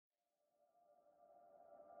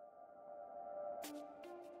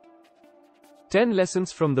10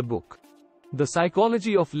 Lessons from the book. The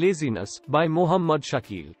Psychology of Laziness, by Mohammad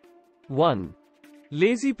Shakeel. 1.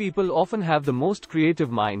 Lazy people often have the most creative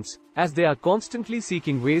minds, as they are constantly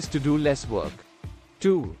seeking ways to do less work.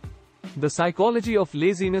 2. The psychology of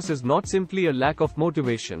laziness is not simply a lack of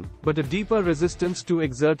motivation, but a deeper resistance to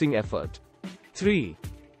exerting effort. 3.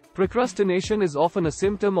 Procrastination is often a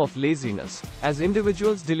symptom of laziness, as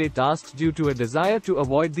individuals delay tasks due to a desire to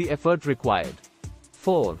avoid the effort required.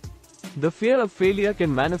 4. The fear of failure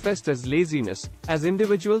can manifest as laziness, as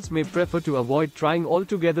individuals may prefer to avoid trying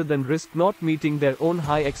altogether than risk not meeting their own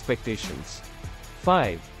high expectations.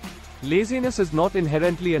 5. Laziness is not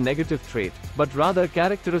inherently a negative trait, but rather a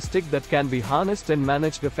characteristic that can be harnessed and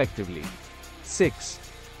managed effectively. 6.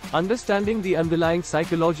 Understanding the underlying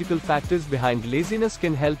psychological factors behind laziness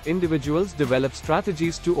can help individuals develop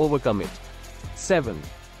strategies to overcome it. 7.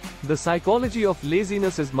 The psychology of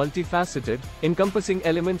laziness is multifaceted, encompassing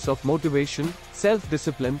elements of motivation,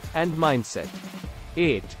 self-discipline, and mindset.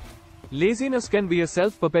 8. Laziness can be a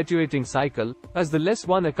self-perpetuating cycle, as the less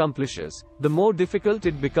one accomplishes, the more difficult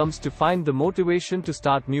it becomes to find the motivation to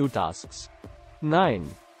start new tasks. 9.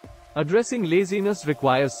 Addressing laziness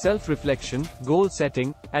requires self-reflection, goal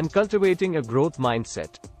setting, and cultivating a growth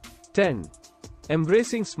mindset. 10.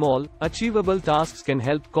 Embracing small, achievable tasks can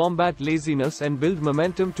help combat laziness and build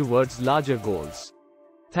momentum towards larger goals.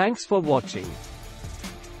 Thanks for watching.